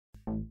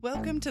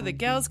Welcome to the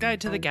Gals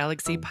Guide to the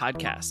Galaxy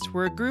podcast,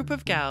 where a group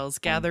of gals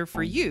gather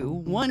for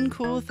you one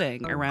cool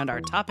thing around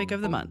our topic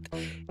of the month.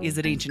 Is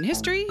it ancient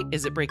history?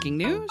 Is it breaking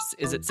news?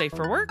 Is it safe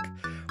for work?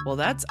 Well,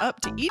 that's up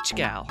to each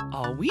gal.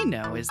 All we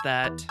know is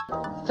that...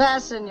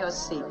 Fasten your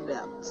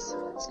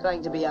seatbelts. It's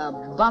going to be a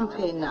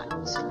bumpy night.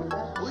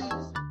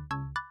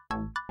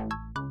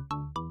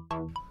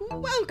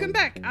 Welcome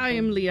back. I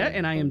am Leah,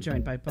 and I am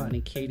joined by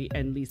Bonnie, Katie,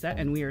 and Lisa,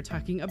 and we are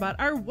talking about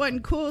our one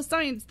cool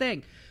science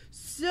thing.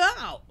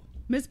 So...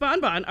 Miss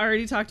Bonbon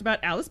already talked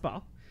about Alice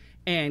Ball,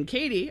 and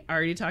Katie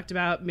already talked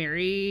about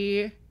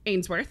Mary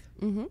Ainsworth.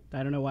 Mm-hmm.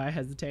 I don't know why I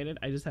hesitated.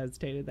 I just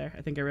hesitated there.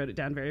 I think I wrote it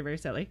down very, very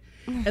silly.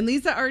 And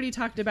Lisa already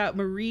talked about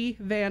Marie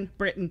Van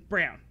Britten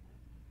Brown.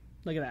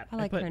 Look at that. I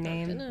like her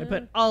name. I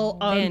put all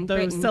on Van those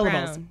Britten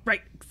syllables. Brown.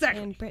 Right,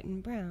 exactly. Van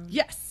Britten Brown.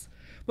 Yes.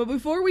 But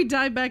before we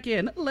dive back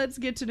in, let's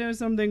get to know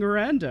something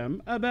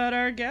random about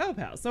our gal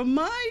pal. So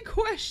my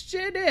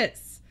question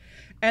is,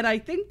 and I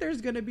think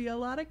there's going to be a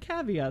lot of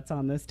caveats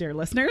on this, dear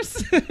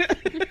listeners.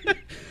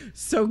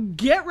 So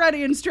get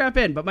ready and strap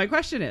in. But my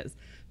question is,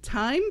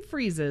 time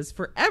freezes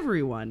for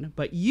everyone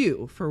but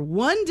you for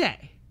one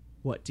day.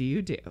 What do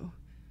you do?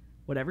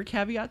 Whatever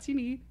caveats you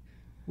need,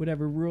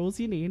 whatever rules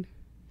you need.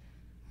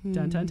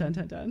 Dun, dun, dun,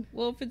 dun, dun.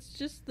 Well, if it's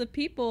just the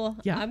people,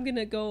 Yeah. I'm going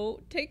to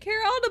go take care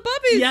of all the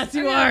puppies. Yes,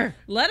 you are.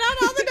 Let out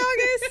all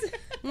the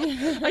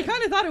doggies. I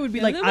kind of thought it would be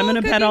Give like, them I'm all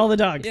going to pet cookie. all the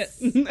dogs.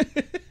 Yes.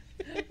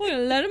 We're going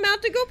to let them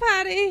out to go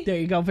potty. There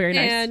you go. Very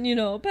nice.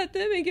 And, pet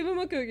them and give them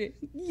a cookie.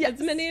 Yes. As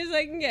many as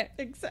I can get.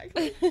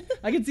 Exactly.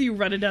 I can see you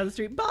running down the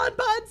street.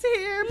 Bonbon's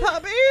here,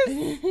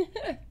 puppies.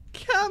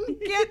 Come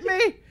get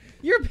me.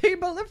 Your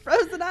people are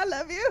frozen. I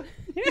love you.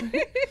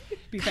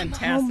 Be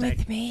fantastic. Home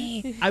with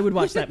me. I would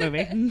watch that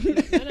movie.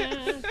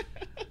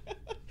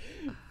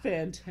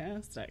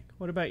 Fantastic.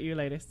 What about you,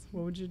 ladies?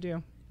 What would you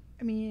do?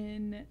 I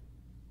mean,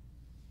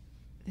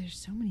 there's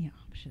so many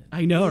options.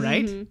 I know,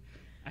 right?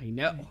 I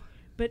know.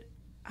 But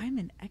I'm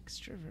an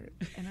extrovert,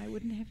 and I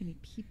wouldn't have any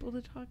people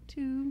to talk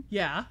to.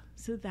 Yeah.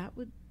 So that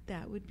would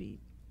be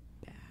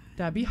bad.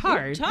 That'd be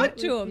hard. Talk but-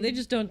 to them. They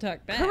just don't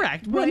talk back.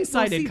 Correct. Right, well,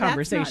 One-sided see,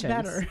 conversations.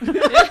 That's not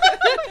better.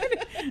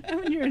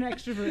 When you're an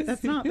extrovert,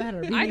 that's not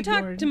better. Being I talk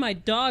ignored. to my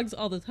dogs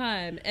all the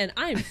time, and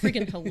I'm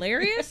freaking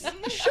hilarious.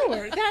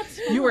 Sure, that's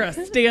You were a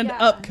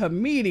stand-up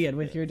comedian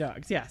with your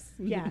dogs. Yes.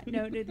 yeah.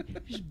 No, there's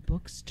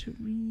books to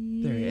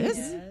read. There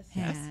is?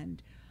 Yes.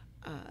 And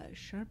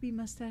Sharpie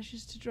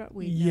mustaches to draw.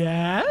 Wait,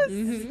 Yes.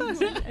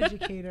 As an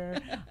educator,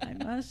 I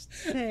must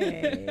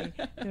say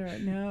there are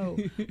no.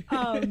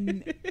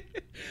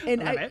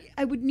 And Love it.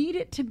 I would need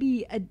it to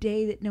be a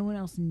day that no one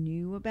else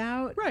knew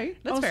about. Right.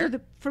 That's also,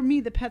 fair. for me,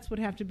 the pets would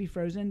have to be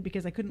frozen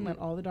because I couldn't let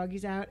all the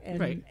doggies out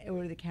Right.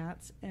 or the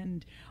cats,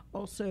 and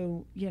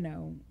also,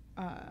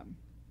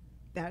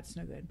 that's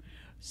no good.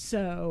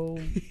 So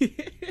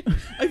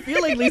I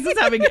feel like Lisa's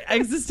having an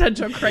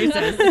existential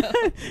crisis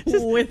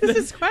with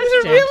this question.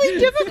 it's a really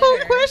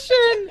difficult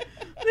question.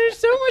 There's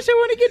so much I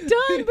want to get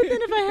done, but then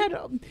if I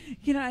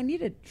had, I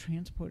need a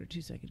transporter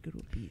too, so I could go to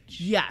a beach.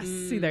 Yes.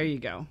 See, there you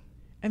go.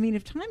 I mean,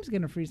 if time's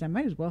gonna freeze, I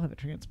might as well have a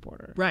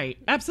transporter. Right.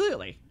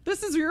 Absolutely.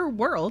 This is your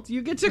world.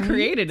 You get to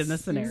create it in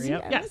this scenario.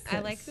 Yeah, Yes. I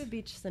like the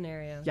beach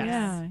scenario.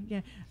 Yes.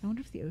 Yeah. I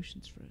wonder if the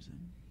ocean's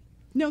frozen.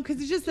 No, because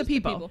it's just the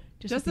people.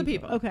 Just the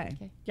people. Okay.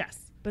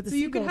 Yes. But the so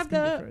you could seagulls have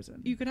can be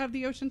frozen. you could have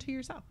the ocean to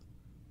yourself.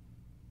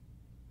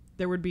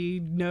 There would be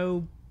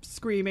no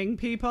screaming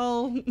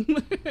people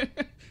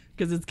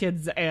because it's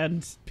kids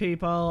and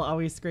people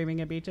always screaming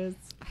at beaches.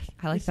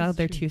 I like that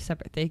they're two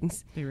separate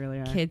things. They really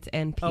are. Kids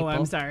and people. Oh,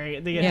 I'm sorry.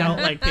 The Yeah.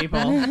 adult like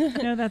people.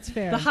 No, that's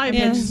fair. The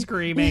high-pitched Yeah.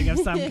 screaming of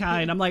some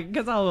kind. I'm like,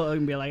 because I'll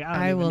be like,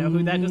 I don't will even know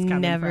who that is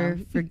coming never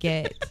from.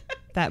 forget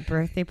that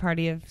birthday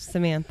party of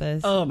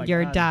Samantha's, Oh, my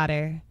your God.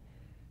 daughter.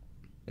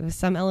 It was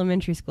some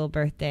elementary school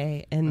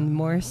birthday, and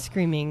more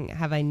screaming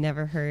have I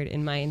never heard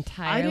in my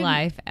entire didn't-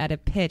 life at a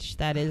pitch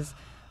that is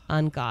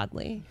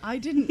ungodly. I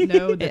didn't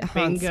know It that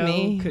haunts bingo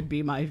me. could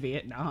be my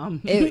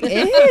Vietnam. It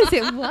is.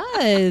 It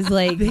was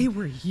like They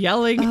were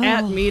yelling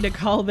at me to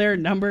call their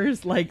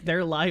numbers like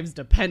their lives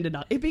depended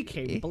on it.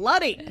 became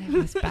bloody. it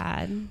was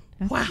bad.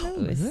 Wow.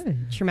 It was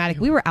traumatic.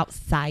 We were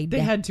outside. They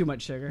had too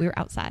much sugar. we were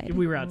outside.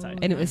 We were outside.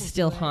 and it was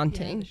still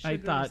haunting. I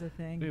Sugar thought is a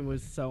thing. it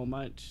was so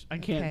much. I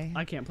Okay.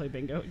 can't play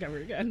bingo ever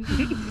again.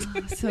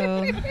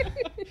 So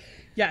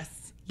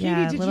Yes.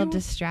 yeah, Katie, a little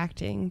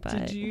distracting. But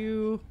did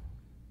you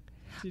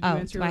Oh,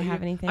 answer do I what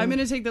have you- anything? I'm going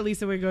to take that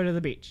Lisa would go to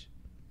the beach.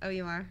 oh,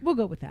 you are. We'll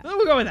go with that.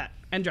 We'll go with that.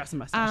 And draw some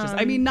mustaches.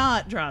 I mean,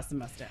 not draw some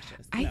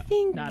mustaches. I No,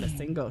 think- not a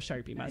single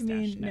Sharpie mustache.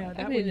 mean, no. no, I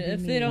that mean, wouldn't be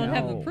if me. they don't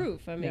have the No.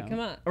 proof, I mean, No. come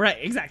on. Right,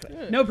 exactly.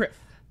 No proof.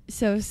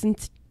 So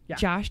since Yeah.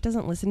 Josh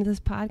doesn't listen to this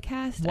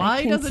podcast, Why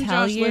I can doesn't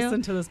tell Josh you,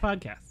 listen to this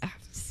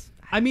podcast?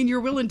 I mean,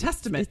 your will and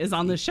testament is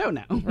on this show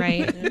now.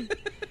 Right?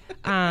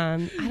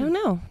 I don't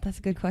know. That's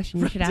a good question.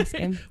 You should ask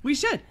him. We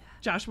should.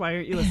 Josh, why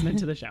aren't you listening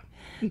to the show?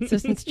 So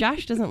since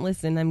Josh doesn't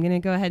listen, I'm going to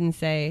go ahead and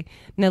say,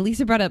 now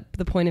Lisa brought up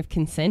the point of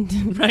consent.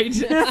 Right.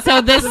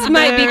 So this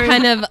might be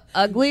kind of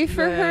ugly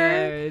for her.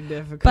 Very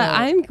difficult. But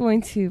I'm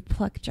going to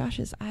pluck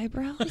Josh's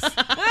eyebrows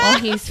while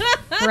he's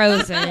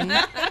frozen.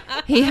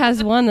 He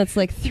has one that's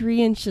like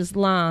 3 inches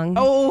long.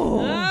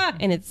 Oh.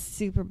 And it's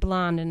super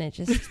blonde, and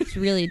it's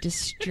really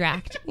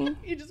distracting.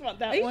 You just want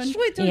that You one? just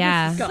wait till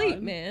Yeah. you sleep,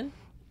 man.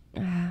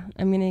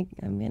 I'm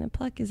gonna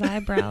pluck his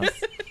eyebrows.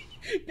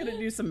 Gonna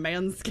do some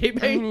I'm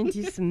manscaping. gonna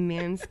do some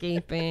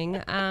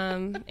manscaping,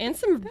 and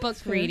some book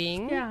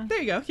reading. Yeah. There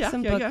you go. Yeah.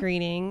 Some yeah, book yeah.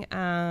 reading.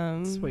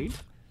 Sweet.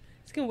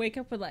 He's gonna wake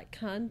up with like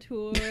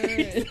contour.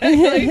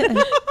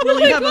 Will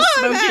you have a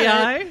smoky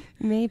eye?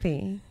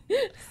 Maybe.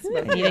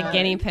 I need a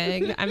guinea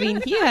pig. I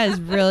mean, he has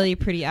really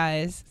pretty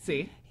eyes.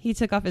 See. He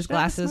took off his Should have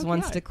a glasses smoky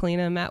once eye. to clean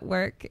them at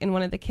work, and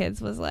one of the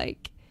kids was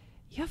like,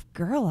 "You have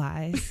girl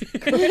eyes."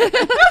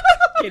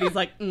 Katie's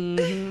like,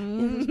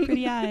 mm-hmm.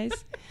 Pretty eyes.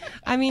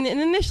 I mean, and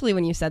initially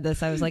when you said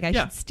this, I was like, I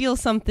Yeah. should steal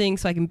something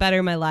so I can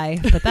better my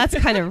life, but that's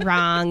kind of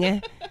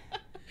wrong.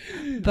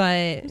 But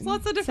There's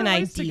lots of it's an different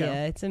ways to idea. go.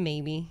 It's a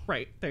maybe.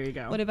 Right. There you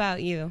go. What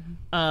about you?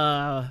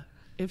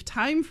 If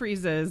time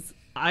freezes,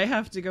 I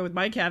have to go with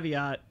my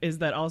caveat is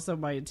that also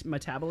my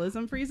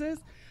metabolism freezes.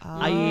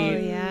 I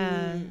eat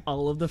yeah.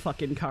 all of the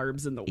fucking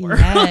carbs in the world.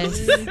 Yes.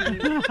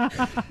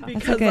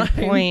 Because good I'm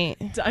point.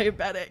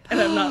 diabetic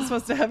and I'm not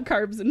supposed to have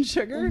carbs and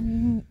sugar.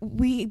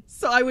 we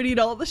So I would eat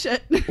all the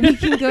shit. we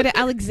can go to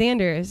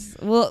Alexander's.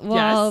 We'll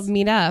all Yes.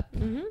 meet up. We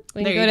There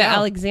can you go to go.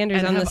 Alexander's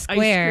And on the have ice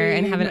square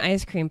and have an cream.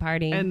 ice cream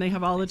party. And they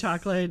have all the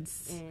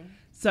chocolates.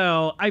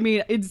 So, I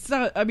mean,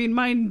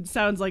 mine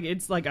sounds like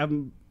it's like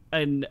I'm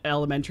in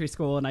elementary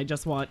school and I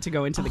just want to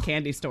go into the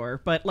candy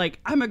store. But, like,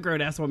 I'm a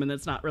grown-ass woman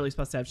that's not really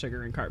supposed to have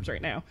sugar and carbs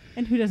right now.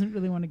 And who doesn't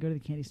really want to go to the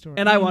candy store?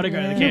 And I want to go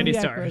to the candy Yeah,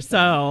 of store. course.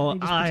 So, You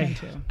just I... pretend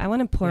to. I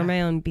want to pour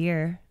my own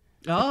beer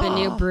at the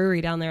new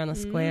brewery down there on the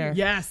square.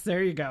 Yes,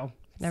 there you go.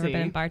 Never See?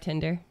 been a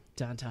bartender.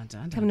 Dun, dun,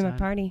 dun, Come dun, to my dun.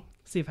 party.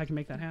 See if I can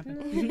make that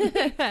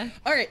happen.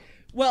 All right.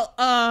 Well,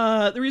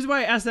 the reason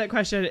why I asked that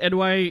question and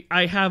why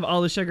I have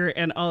all the sugar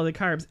and all the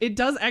carbs, it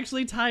does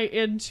actually tie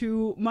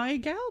into my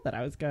gal that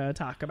I was going to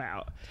talk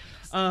about.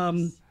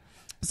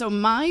 So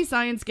my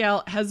science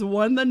gal has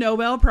won the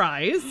Nobel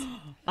Prize.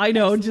 I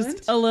know,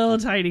 just a little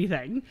tiny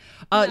thing.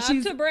 Not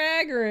to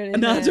brag or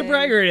anything. Not to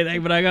brag or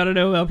anything, but I got a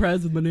Nobel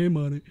Prize with my name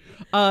on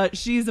it.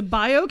 She's a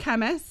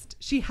biochemist.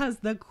 She has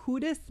the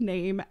coolest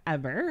name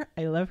ever.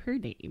 I love her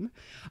name.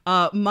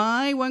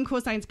 My one cool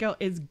science gal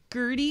is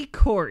Gerty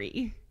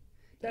Cori.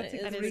 That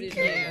is pretty pretty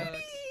cute. cute.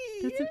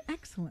 That's an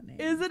excellent name.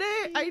 Isn't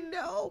it? I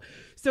know.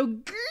 So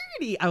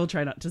Gertie, I will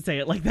try not to say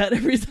it like that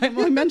every time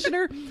I mention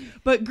her,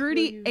 but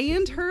Gertie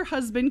and her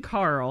husband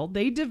Carl,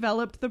 they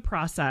developed the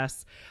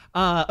process,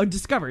 they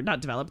discovered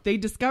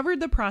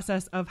the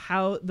process of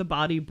how the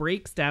body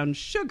breaks down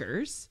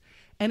sugars,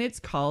 and it's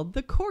called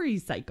the Cori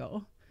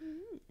cycle.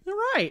 All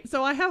right,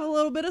 so I have a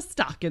little bit of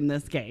stock in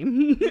this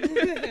game.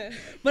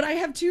 But I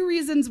have two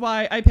reasons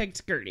why I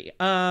picked Gertie.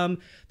 The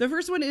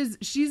first one is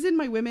she's in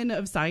my Women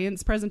of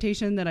Science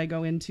presentation that I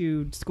go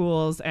into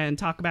schools and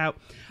talk about.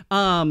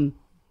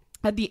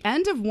 At the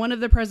end of one of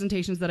the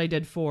presentations that I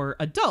did for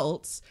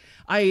adults,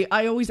 I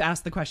always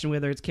ask the question,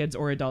 whether it's kids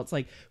or adults,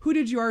 like, who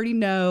did you already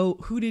know?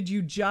 Who did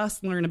you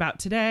just learn about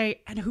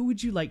today? And who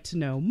would you like to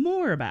know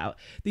more about?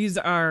 These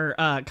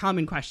are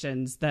common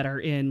questions that are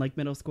in like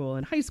middle school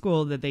and high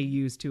school that they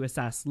use to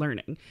assess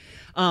learning.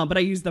 But I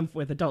use them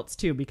with adults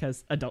too,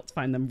 because adults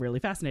find them really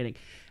fascinating.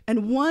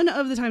 And one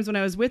of the times when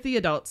I was with the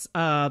adults,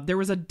 there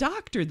was a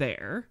doctor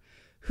there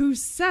who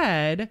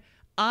said,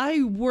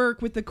 I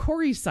work with the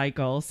Cori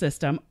cycle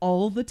system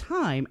all the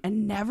time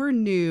and never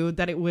knew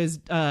that it was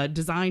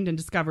designed and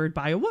discovered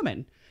by a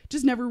woman.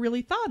 Just never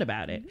really thought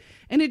about it.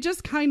 And it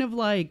just kind of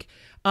like,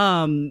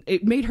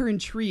 it made her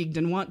intrigued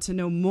and want to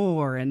know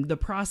more, and the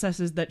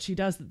processes that she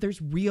does, that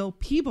there's real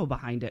people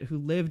behind it who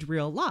lived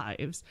real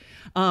lives,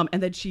 and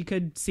that she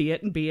could see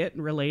it and be it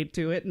and relate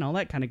to it and all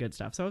that kind of good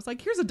stuff. So I was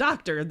like, here's a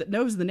doctor that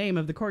knows the name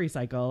of the Cori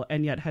cycle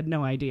and yet had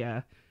no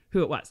idea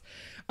who it was.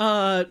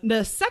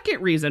 The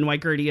second reason why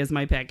Gertie is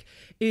my pick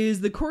is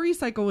the Cori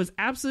cycle was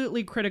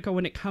absolutely critical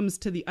when it comes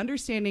to the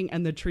understanding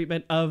and the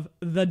treatment of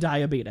the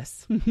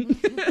diabetes.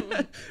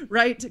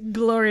 Right?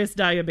 Glorious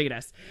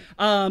diabetes.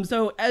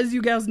 So as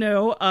you guys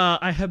know,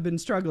 I have been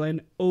struggling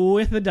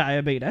with the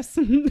diabetes.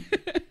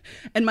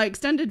 And my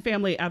extended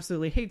family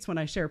absolutely hates when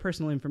I share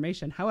personal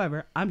information.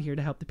 However, I'm here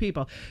to help the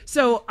people.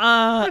 So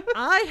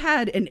I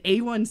had an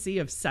A1C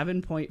of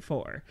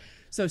 7.4.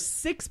 So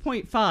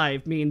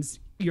 6.5 means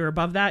you're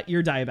above that,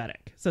 you're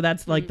diabetic. So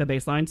that's like the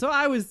baseline. So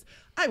I was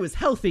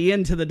healthy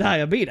into the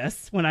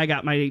diabetes when I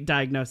got my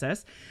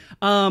diagnosis.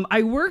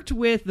 I worked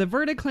with the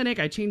Verta Clinic.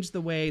 I changed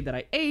the way that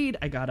I ate.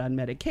 I got on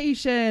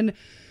medication,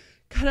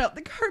 cut out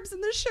the carbs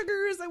and the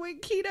sugars. I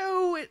went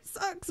keto. It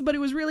sucks, but it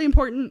was really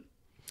important.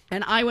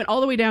 And I went all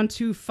the way down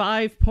to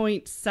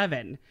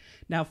 5.7.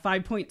 Now,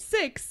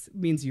 5.6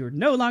 means you're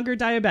no longer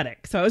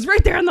diabetic. So I was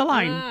right there on the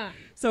line.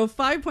 So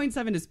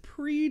 5.7 is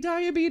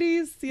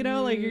pre-diabetes, you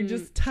know, like you're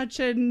just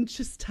touching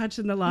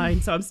the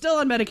line. So I'm still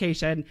on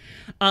medication,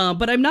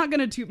 but I'm not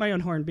going to toot my own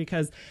horn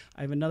because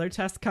I have another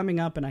test coming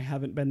up and I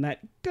haven't been that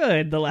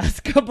good the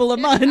last couple of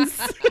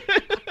months.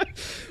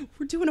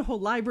 We're doing a whole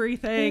library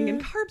thing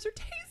and carbs are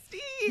tasty.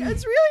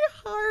 It's really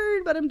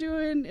hard, but I'm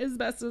doing as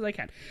best as I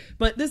can.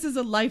 But this is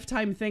a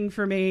lifetime thing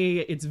for me.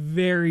 It's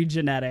very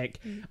genetic.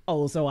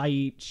 Also, I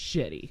eat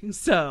shitty.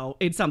 So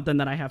it's something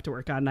that I have to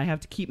work on. And I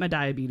have to keep my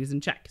diabetes in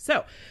check.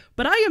 So,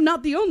 but I am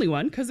not the only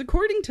one because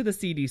according to the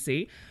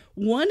CDC,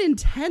 1 in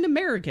 10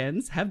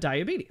 Americans have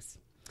diabetes.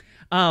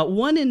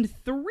 1 in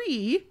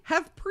 3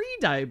 have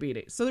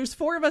pre-diabetes. So there's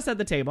 4 of us at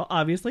the table.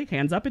 Obviously,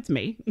 hands up, it's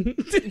me.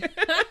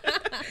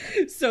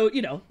 So,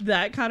 you know,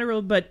 that kind of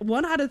rule. But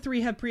 1 out of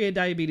 3 have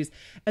pre-diabetes.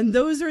 And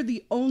those are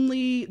the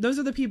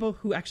people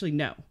who actually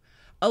know.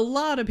 A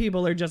lot of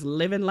people are just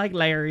living like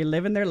Larry,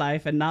 living their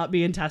life and not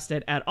being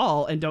tested at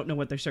all and don't know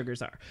what their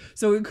sugars are.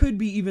 So it could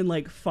be even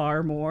like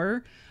far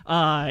more,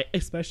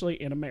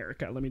 especially in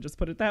America. Let me just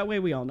put it that way.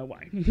 We all know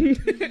why.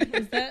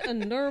 Is that a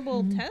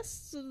normal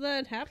test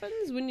that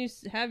happens when you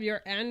have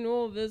your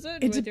annual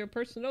visit with your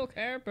personal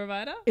care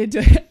provider?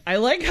 I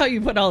like how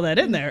you put all that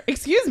in there.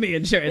 Excuse me,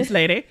 insurance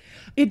lady.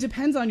 It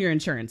depends on your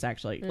insurance,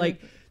 actually.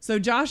 Like, so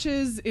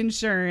Josh's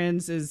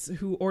insurance is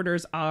who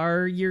orders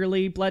our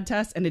yearly blood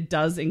test, and it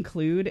does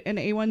include an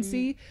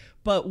A1C,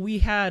 but we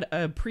had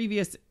a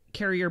previous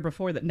carrier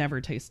before that never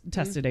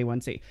tested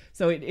A1C.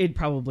 So it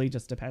probably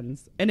just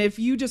depends. And if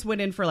you just went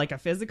in for like a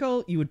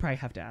physical, you would probably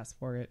have to ask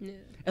for it. Yeah.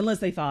 Unless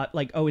they thought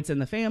like, oh, it's in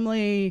the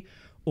family,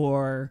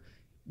 or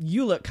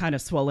you look kind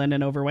of swollen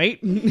and overweight.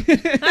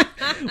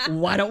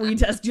 Why don't we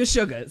test your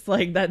sugars?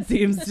 Like, that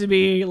seems to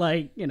be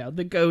like, you know,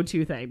 the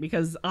go-to thing,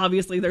 because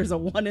obviously there's a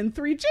 1 in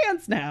 3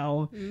 chance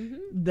now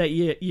that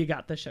you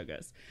got the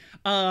sugars.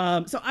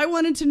 So I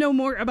wanted to know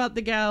more about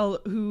the gal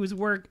whose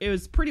work, it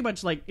was pretty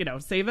much like, you know,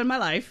 saving my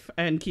life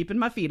and keeping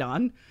my feet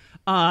on,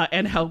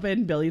 and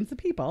helping billions of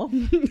people.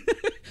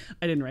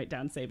 I didn't write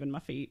down saving my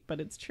feet, but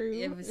it's true.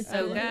 It was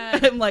so good.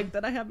 I'm like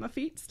that I have my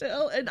feet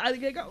still, and I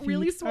got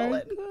really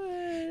swollen.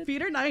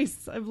 Feet are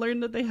nice. I've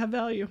learned that they have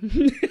value.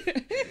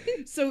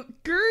 So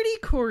Gerty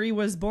Cori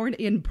was born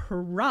in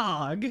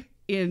Prague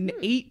in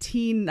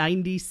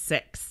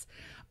 1896.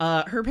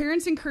 Her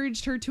parents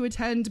encouraged her to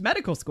attend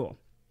medical school.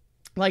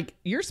 Like,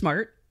 you're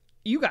smart.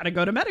 You got to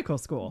go to medical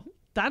school.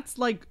 That's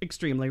like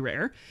extremely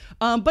rare.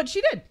 But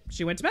she did.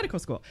 She went to medical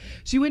school.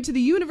 She went to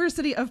the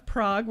University of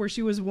Prague, where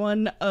she was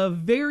one of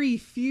very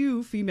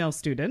few female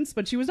students,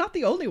 but she was not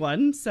the only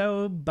one.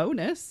 So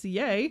bonus.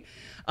 Yay.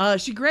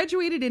 She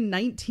graduated in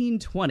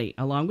 1920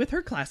 along with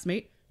her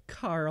classmate,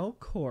 Carl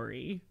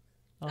Cori.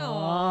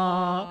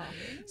 Aww.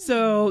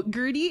 So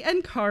Gerty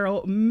and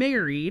Carl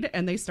married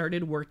and they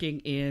started working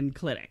in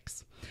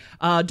clinics.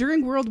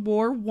 During World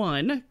War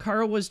I,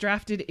 Carl was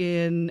drafted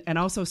in and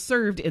also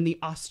served in the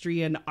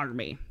Austrian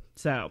army.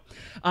 So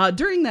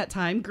during that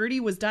time, Gerty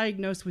was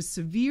diagnosed with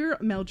severe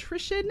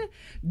malnutrition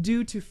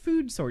due to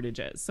food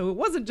shortages. So it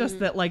wasn't just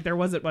that like there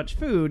wasn't much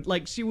food,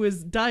 like she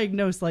was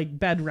diagnosed like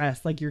bed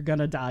rest, like you're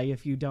gonna die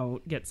if you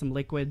don't get some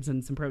liquids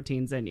and some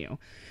proteins in you.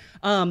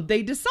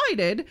 They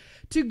decided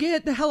to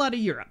get the hell out of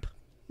Europe.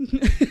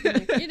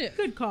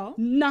 Good call.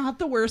 Not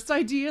the worst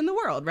idea in the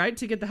world, right?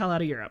 To get the hell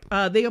out of Europe.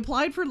 They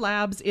applied for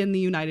labs in the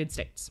United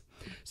States.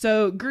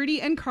 So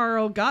Gerty and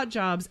Carl got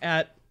jobs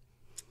at,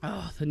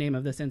 the name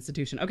of this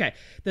institution. Okay.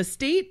 The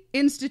State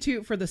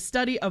Institute for the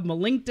Study of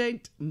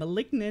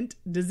Malignant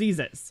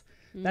Diseases.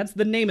 That's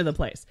the name of the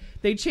place.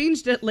 They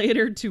changed it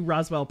later to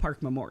Roswell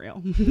Park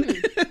Memorial.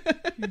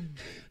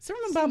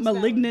 Something about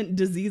malignant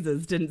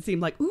diseases didn't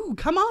seem like, ooh,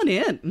 come on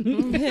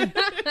in.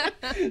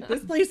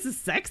 This place is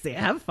sexy.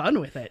 Have fun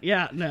with it.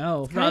 Yeah,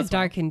 no. It's kind of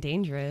dark and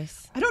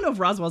dangerous. I don't know if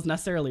Roswell's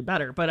necessarily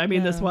better, but I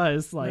mean, this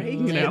was like,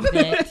 you know.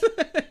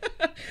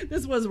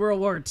 This was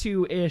World War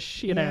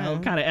II-ish, you know,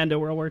 kind of end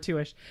of World War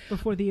II-ish.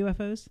 Before the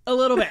UFOs? A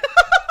little bit.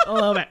 A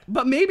little bit.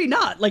 But maybe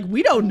not. Like,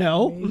 we don't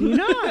know. Maybe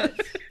not.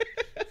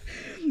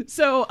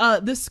 So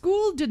the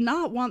school did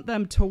not want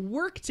them to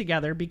work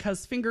together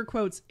because, finger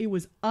quotes, it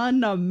was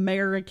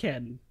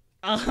un-American.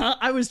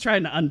 I was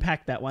trying to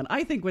unpack that one.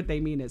 I think what they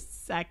mean is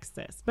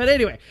sexist. But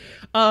anyway,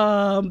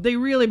 they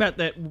really meant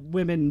that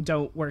women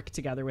don't work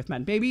together with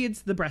men. Maybe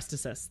it's the breast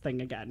assist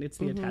thing again. It's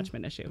the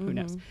attachment issue. Who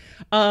knows?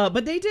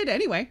 But they did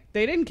anyway.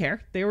 They didn't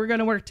care. They were going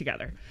to work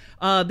together.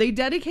 They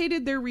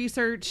dedicated their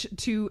research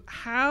to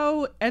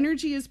how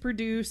energy is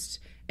produced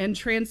and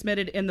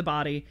transmitted in the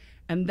body.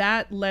 And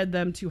that led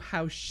them to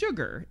how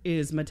sugar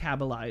is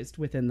metabolized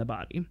within the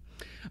body.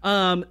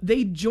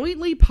 They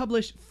jointly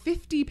published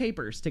 50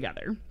 papers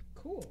together.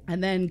 Cool.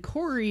 And then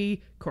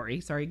Gerty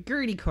Cori,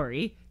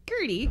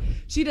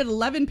 she did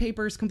 11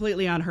 papers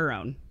completely on her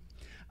own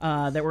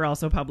that were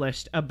also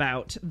published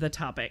about the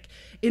topic.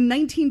 In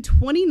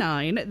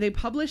 1929, they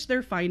published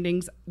their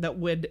findings that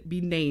would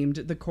be named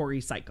the Cori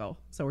cycle.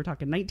 So we're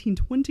talking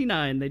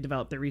 1929, they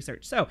developed their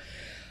research. So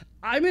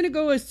I'm going to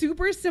go a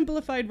super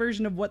simplified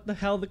version of what the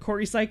hell the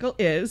Cori cycle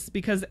is,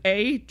 because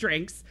A,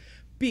 drinks,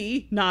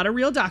 B, not a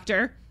real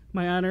doctor.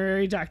 My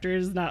honorary doctor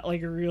is not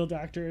like a real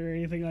doctor or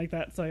anything like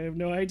that, so I have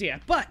no idea.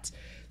 But,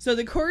 so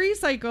the Cori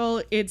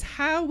cycle, it's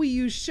how we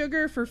use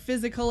sugar for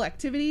physical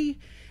activity,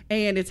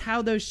 and it's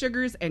how those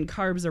sugars and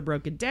carbs are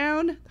broken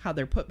down, how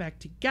they're put back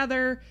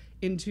together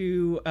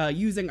into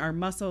using our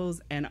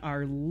muscles and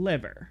our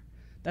liver.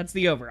 That's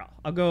the overall.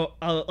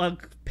 I'll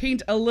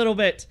paint a little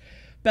bit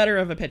better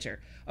of a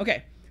picture.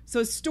 Okay.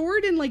 So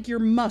stored in like your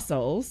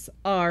muscles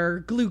are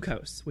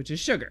glucose, which is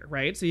sugar,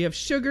 right? So you have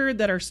sugar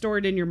that are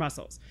stored in your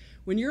muscles.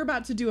 When you're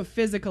about to do a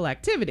physical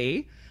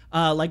activity,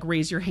 like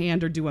raise your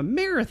hand or do a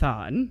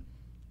marathon,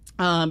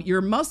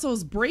 your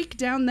muscles break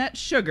down that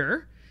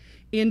sugar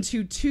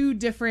into 2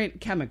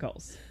 different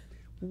chemicals.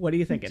 What are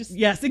you thinking?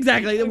 Yes,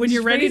 exactly. When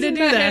you're ready to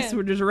do this,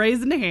 we're just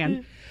raising the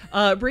hand.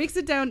 Breaks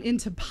it down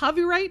into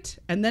pyruvate,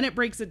 and then it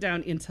breaks it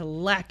down into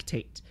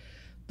lactate.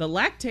 The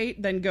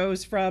lactate then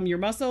goes from your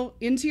muscle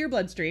into your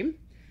bloodstream,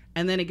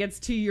 and then it gets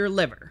to your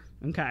liver.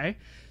 Okay.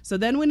 So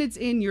then when it's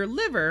in your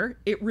liver,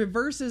 it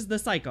reverses the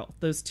cycle.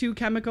 Those 2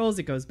 chemicals,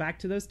 it goes back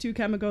to those 2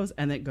 chemicals,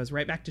 and then it goes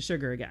right back to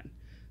sugar again.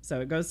 So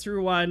it goes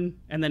through one,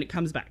 and then it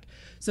comes back.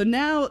 So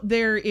now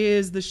there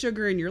is the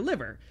sugar in your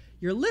liver.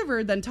 Your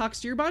liver then talks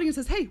to your body and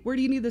says, hey, where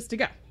do you need this to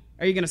go?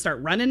 Are you going to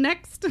start running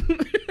next?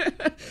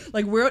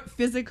 Like, what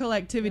physical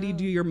activity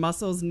do your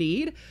muscles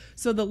need?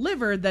 So the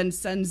liver then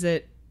sends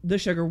the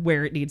sugar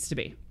where it needs to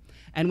be.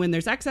 And when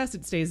there's excess,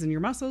 it stays in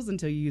your muscles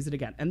until you use it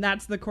again. And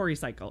that's the Cori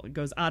cycle. It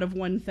goes out of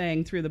one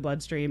thing through the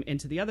bloodstream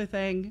into the other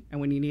thing. And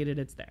when you need it,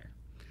 it's there.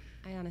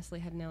 I honestly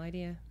had no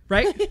idea.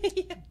 Right?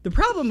 Yeah. The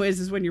problem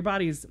is when your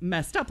body's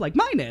messed up like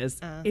mine is,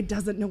 it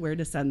doesn't know where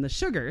to send the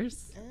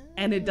sugars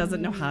and it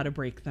doesn't know how to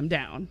break them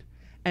down.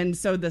 And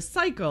so the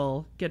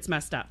cycle gets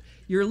messed up.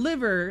 Your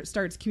liver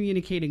starts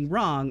communicating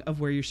wrong of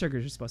where your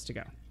sugars are supposed to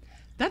go.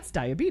 That's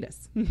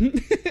diabetes.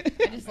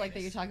 I just like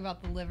that you talk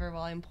about the liver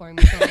while I'm pouring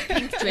myself a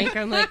pink drink.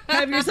 I'm like,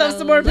 have yourself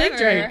some more pink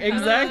drink.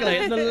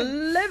 Exactly. The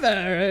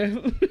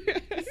liver.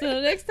 So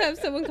next time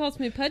someone calls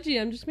me pudgy,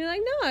 I'm just be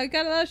like, no, I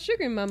got a lot of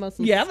sugar in my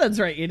muscles. Yeah, that's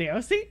right. You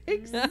know, see,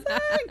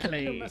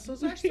 exactly. Your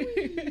muscles are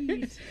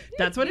sweet.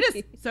 That's what it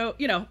is. So,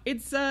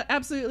 it's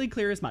absolutely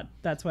clear as mud.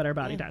 That's what our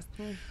body does.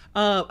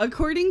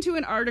 According to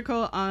an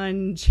article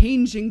on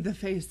Changing the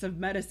Face of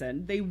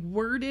Medicine, they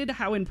worded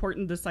how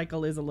important the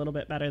cycle is a little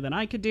bit better than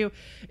I could do.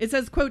 It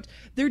says, quote,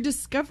 their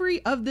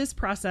discovery of this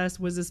process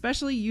was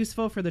especially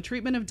useful for the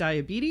treatment of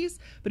diabetes,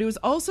 but it was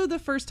also the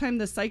first time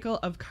the cycle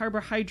of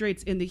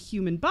carbohydrates in the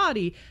human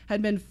body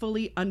had been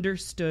fully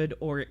understood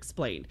or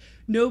explained.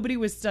 Nobody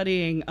was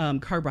studying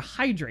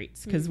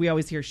carbohydrates because we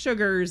always hear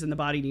sugars and the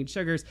body needs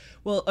sugars.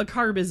 Well, a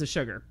carb is a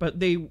sugar, but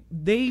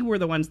they were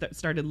the ones that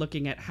started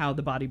looking at how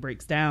the body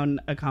breaks down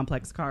a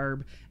complex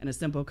carb and a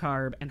simple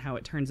carb and how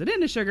it turns it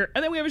into sugar.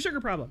 And then we have a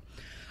sugar problem.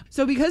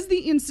 So because the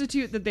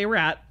institute that they were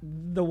at,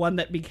 the one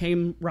that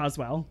became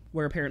Roswell,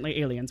 where apparently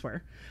aliens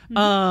were,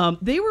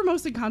 they were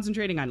mostly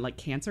concentrating on like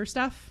cancer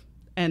stuff.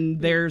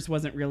 And theirs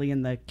wasn't really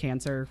in the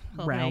cancer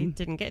realm. They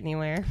didn't get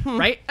anywhere.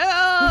 Right?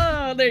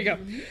 Oh, there you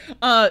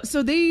go.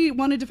 So they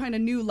wanted to find a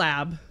new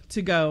lab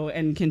to go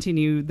and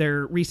continue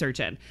their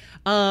research in.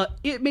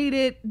 It made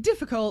it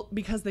difficult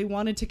because they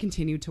wanted to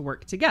continue to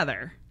work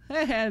together.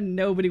 And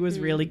nobody was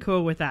really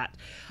cool with that.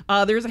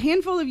 There's a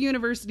handful of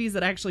universities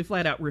that actually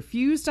flat out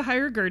refused to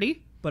hire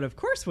Gerty, but of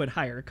course would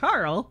hire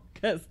Carl,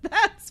 because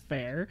that's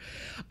fair.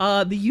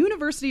 The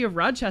University of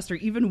Rochester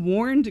even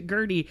warned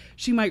Gerty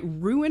she might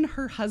ruin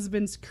her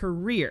husband's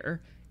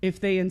career if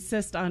they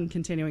insist on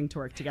continuing to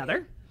work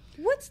together.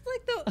 What's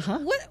like the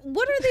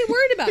what are they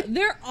worried about?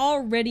 They're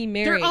already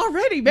married. They're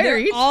already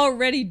married. They're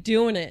already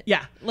doing it.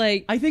 Yeah.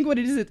 Like, I think what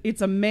it is,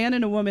 it's a man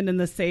and a woman in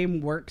the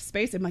same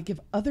workspace. It might give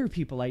other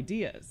people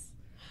ideas.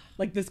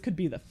 Like, this could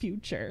be the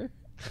future.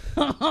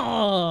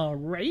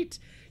 Right?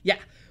 Yeah.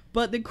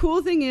 But the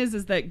cool thing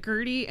is that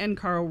Gerty and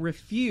Carl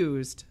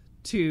refused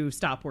to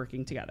stop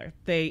working together.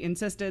 They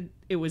insisted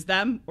it was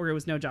them or it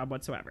was no job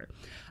whatsoever.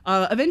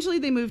 Eventually,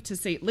 they moved to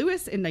St.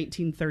 Louis in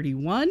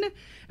 1931,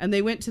 and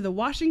they went to the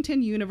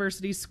Washington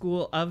University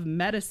School of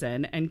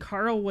Medicine, and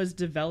Carl was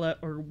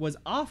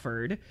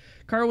offered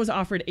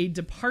a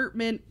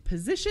department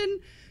position.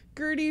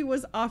 Gerty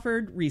was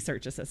offered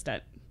research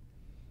assistant.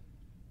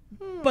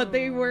 But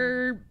they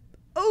were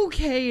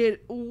okay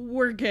at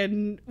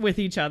working with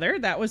each other.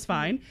 That was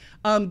fine.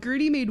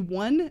 Gerty made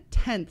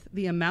 1/10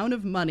 the amount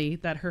of money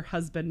that her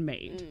husband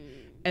made.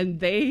 And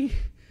they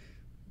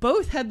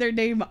both had their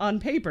name on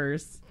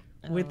papers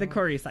with the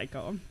Cori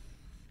cycle.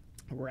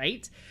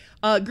 Right?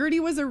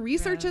 Gerty was a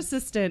research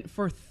assistant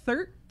for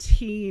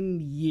 13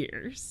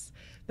 years.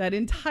 That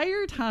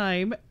entire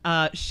time,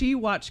 she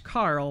watched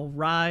Carl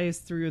rise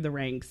through the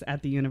ranks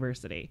at the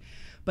university.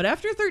 But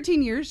after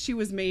 13 years, she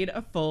was made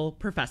a full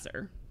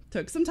professor.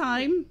 Took some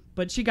time,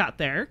 but she got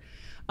there.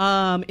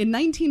 In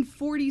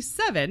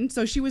 1947,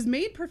 so she was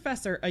made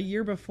professor a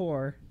year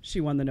before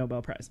she won the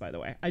Nobel Prize, by the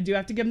way. I do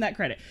have to give them that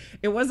credit.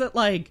 It wasn't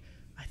like,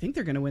 I think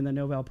they're going to win the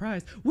Nobel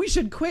Prize. We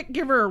should quick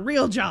give her a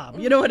real job.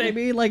 You know what I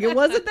mean? Like, it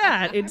wasn't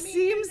that. It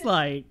seems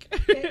like.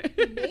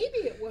 Maybe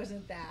it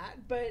wasn't that,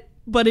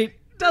 But it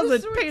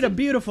doesn't paint a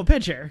beautiful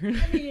picture.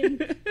 I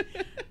mean,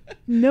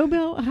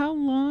 Nobel, how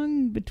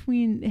long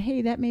between,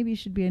 hey, that maybe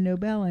should be a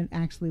Nobel and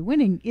actually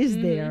winning is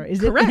there?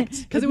 Is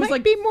Correct. Because it was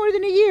like be more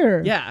than a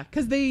year. Yeah,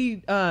 because they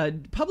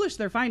published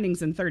their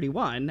findings in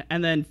 31,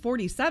 and then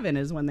 47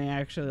 is when they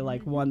actually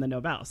like won the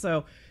Nobel.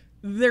 So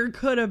there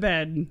could have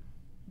been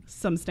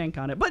some stank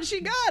on it, but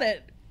she got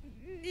it.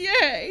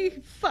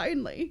 Yay,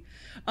 finally.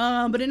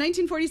 But in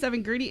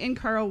 1947, Gerty and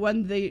Carl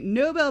won the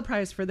Nobel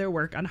Prize for their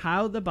work on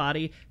how the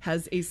body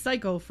has a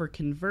cycle for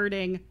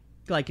converting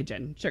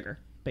glycogen, sugar,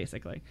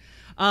 basically.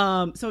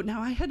 So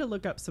now I had to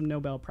look up some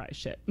Nobel Prize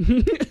shit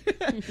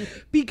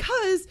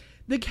because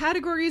the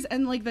categories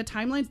and like the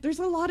timelines, there's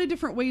a lot of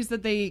different ways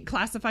that they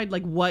classified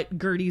like what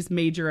Gerty's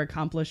major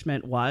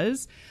accomplishment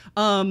was.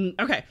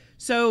 Okay,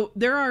 so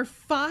there are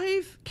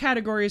 5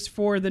 categories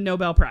for the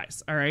Nobel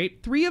Prize. All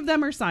right, 3 of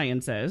them are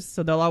sciences,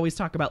 so they'll always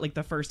talk about like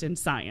the first in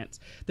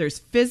science. There's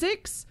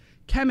physics,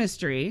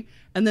 chemistry,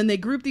 and then they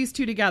group these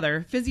 2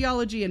 together,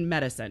 physiology and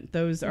medicine.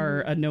 Those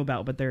are a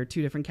Nobel, but they're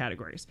 2 different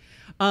categories.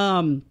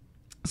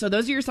 So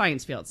those are your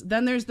science fields.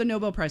 Then there's the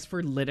Nobel Prize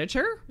for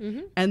literature,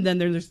 and then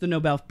there's the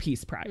Nobel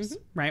Peace Prize,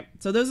 right?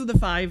 So those are the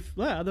 5.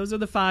 Those are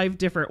the 5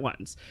 different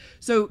ones.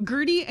 So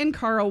Gerty and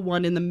Carl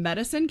won in the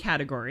medicine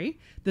category.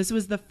 This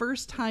was the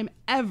first time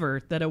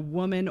ever that a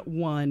woman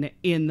won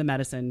in the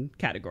medicine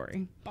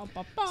category.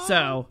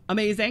 So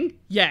amazing!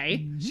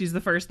 Yay! She's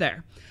the first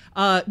there.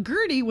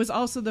 Gerty was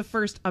also the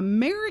first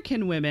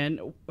American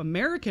woman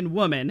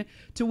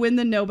to win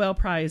the Nobel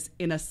Prize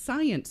in a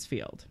science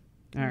field.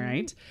 All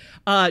right.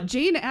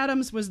 Jane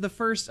Addams was the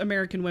first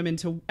American woman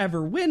to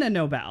ever win a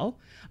Nobel,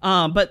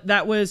 but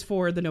that was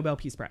for the Nobel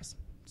Peace Prize.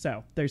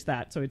 So there's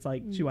that. So it's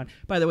like she won.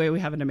 By the way,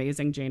 we have an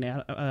amazing Jane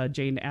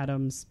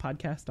Addams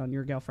podcast on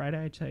Your Gal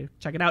Friday.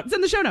 Check it out. It's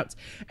in the show notes.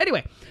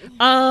 Anyway,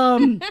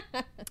 I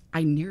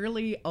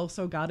nearly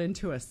also got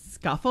into a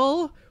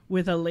scuffle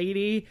with a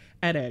lady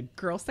at a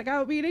Girl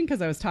Scout meeting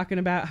because I was talking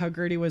about how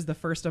Gerty was the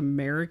first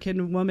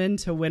American woman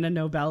to win a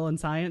Nobel in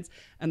science.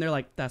 And they're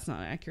like, that's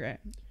not accurate.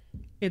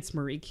 It's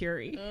Marie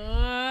Curie.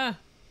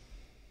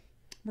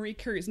 Marie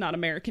Curie's not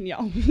American,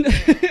 y'all.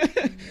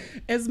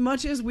 As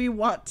much as we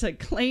want to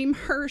claim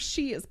her,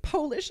 she is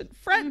Polish and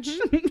French.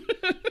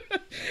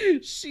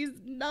 She's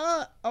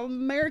not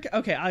American.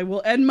 Okay, I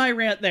will end my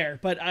rant there.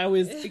 But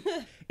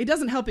it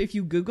doesn't help if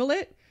you Google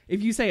it.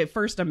 If you say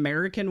first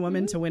American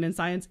woman to win in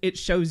science, it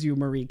shows you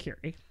Marie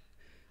Curie.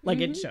 Like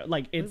it shows,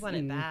 like it's. We want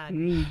it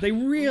bad. They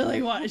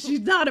really want. She's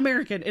not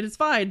American. It is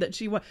fine that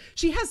she won.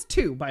 She has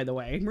 2, by the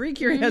way. Marie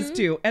Curie has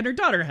 2, and her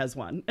daughter has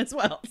 1 as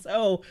well.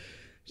 So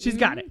she's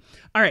got it.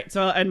 All right.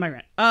 So I'll end my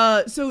rant.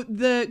 So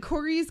the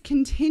Coris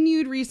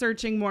continued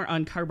researching more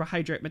on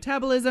carbohydrate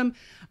metabolism.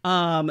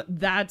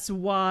 That's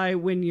why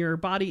when your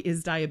body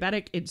is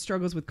diabetic, it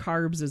struggles with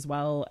carbs as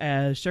well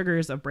as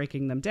sugars of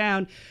breaking them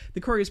down.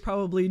 The Coris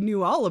probably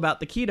knew all about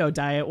the keto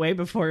diet way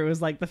before it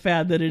was like the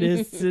fad that it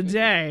is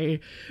today.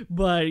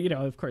 But, you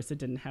know, of course, it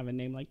didn't have a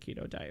name like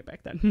keto diet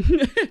back then.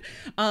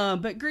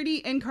 But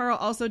Gerty and Carl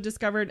also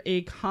discovered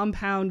a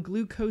compound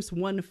glucose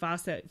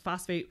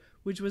 1-phosphate,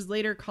 which was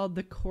later called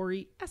the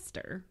Cori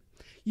ester.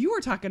 You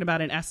were talking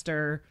about an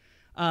ester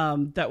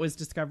that was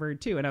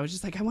discovered too, and I was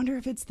just like, I wonder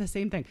if it's the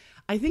same thing.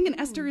 I think an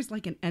ester is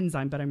like an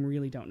enzyme, but I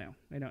really don't know.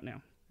 I don't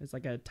know. It's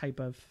like a type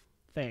of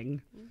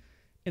thing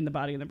in the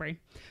body and the brain.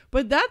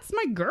 But that's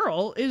my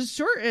girl. Is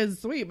short and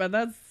sweet, but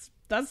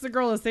that's the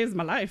girl that saves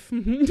my life.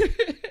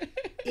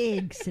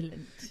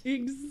 Excellent.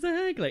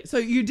 Exactly. So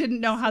you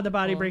didn't know how the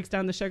body breaks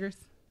down the sugars?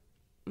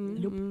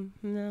 Nope.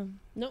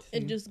 Nope,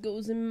 it just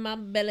goes in my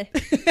belly.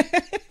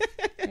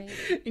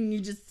 And you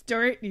just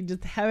store it, you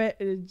just have it,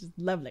 and it's just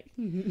lovely.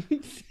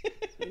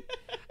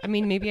 I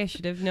mean, maybe I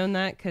should have known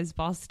that because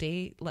Ball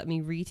State let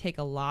me retake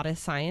a lot of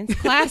science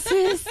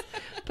classes,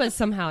 but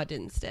somehow it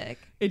didn't stick.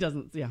 It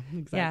doesn't. Yeah,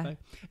 exactly.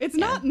 Yeah. It's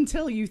not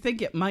until you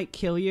think it might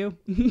kill you.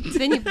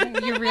 Then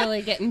you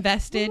really get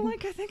invested. I'm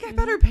like, I think I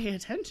better pay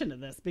attention to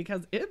this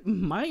because it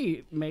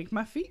might make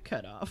my feet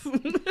cut off.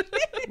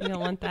 You don't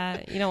want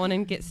that. You don't want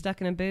to get stuck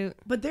in a boot.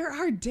 But there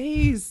are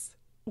days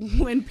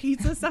when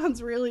pizza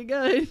sounds really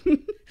good.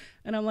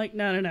 And I'm like,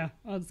 no.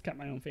 I'll just cut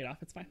my own feet off.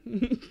 It's fine.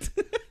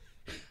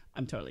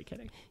 I'm totally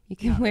kidding. You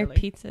can wear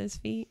pizza as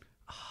feet.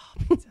 Oh,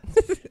 pizza.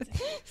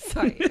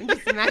 Sorry, I'm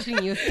just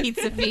imagining you with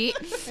pizza feet.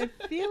 I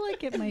feel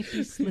like it might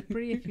be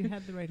slippery if you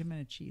had the right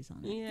amount of cheese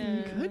on it. Yeah.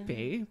 It could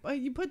be. But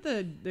you put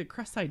the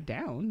crust side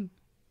down.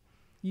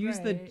 Use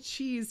the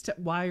cheese to...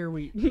 Why are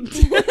we...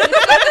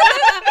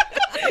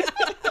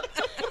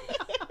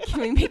 Can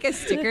we make a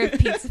sticker of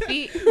pizza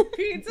feet?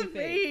 Pizza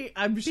feet.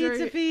 I'm sure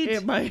Pizza feet.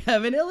 It might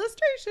have an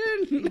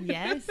illustration.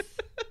 Yes,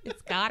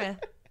 it's gotta.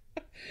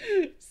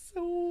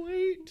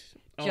 Sweet.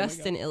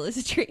 Just an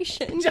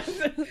illustration.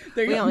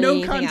 There you go. don't No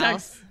need anything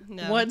context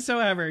else.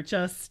 whatsoever.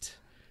 Just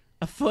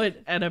a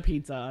foot and a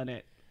pizza on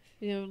it.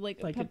 You know, like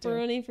a Like it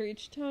pepperoni for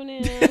each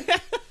toenail.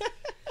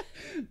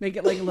 Make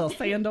it like a little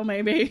sandal,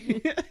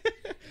 maybe.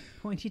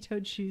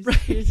 Pointy-toed shoes.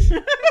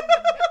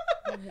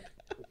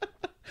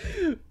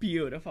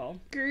 Beautiful.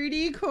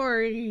 Gerty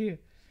Cori.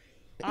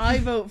 I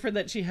vote for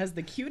that. She has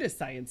the cutest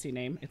sciencey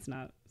name. It's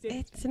not.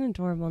 It's an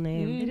adorable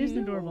name. It is an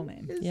adorable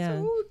name. It's Yeah.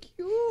 so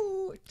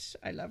cute.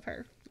 I love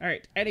her. All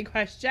right. Any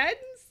questions?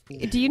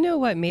 Do you know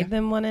what made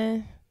them want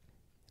to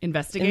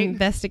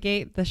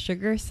investigate the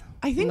sugars?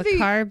 I think the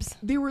carbs.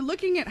 They were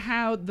looking at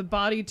how the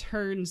body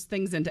turns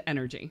things into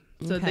energy.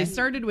 So Okay. they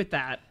started with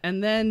that.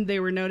 And then they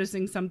were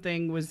noticing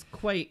something was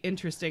quite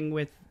interesting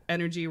with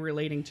energy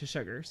relating to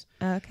sugars.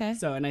 Okay.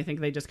 So, and I think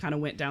they just kind of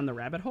went down the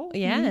rabbit hole.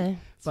 Yeah. That's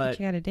But what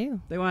you got to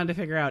do. they wanted to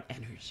figure out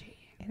energy.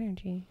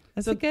 Energy.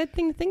 That's So a good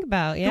thing to think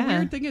about. The Yeah.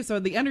 weird thing is, so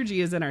the energy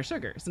is in our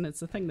sugars, and it's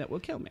the thing that will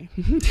kill me.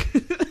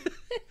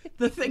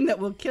 The thing that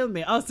will kill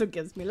me also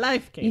gives me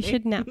life, Katie. You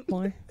should nap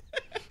more.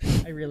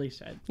 I really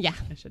should. Yeah.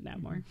 I should nap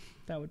more.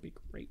 That would be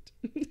great.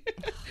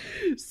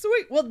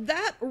 Sweet. Well,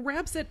 that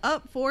wraps it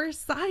up for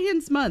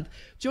Science Month.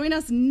 Join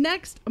us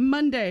next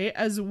Monday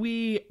as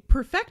we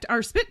perfect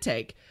our spit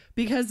take,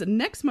 because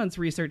next month's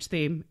research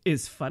theme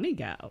is funny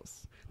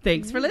gals.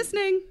 Thanks for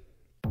listening.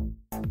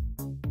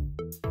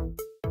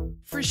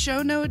 For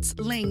show notes,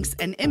 links,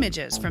 and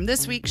images from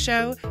this week's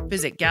show,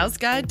 visit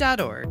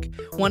galsguide.org.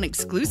 Want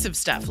exclusive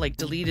stuff like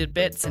deleted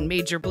bits and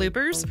major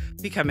bloopers?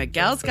 Become a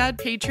Gals Guide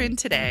patron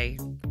today.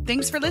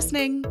 Thanks for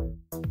listening.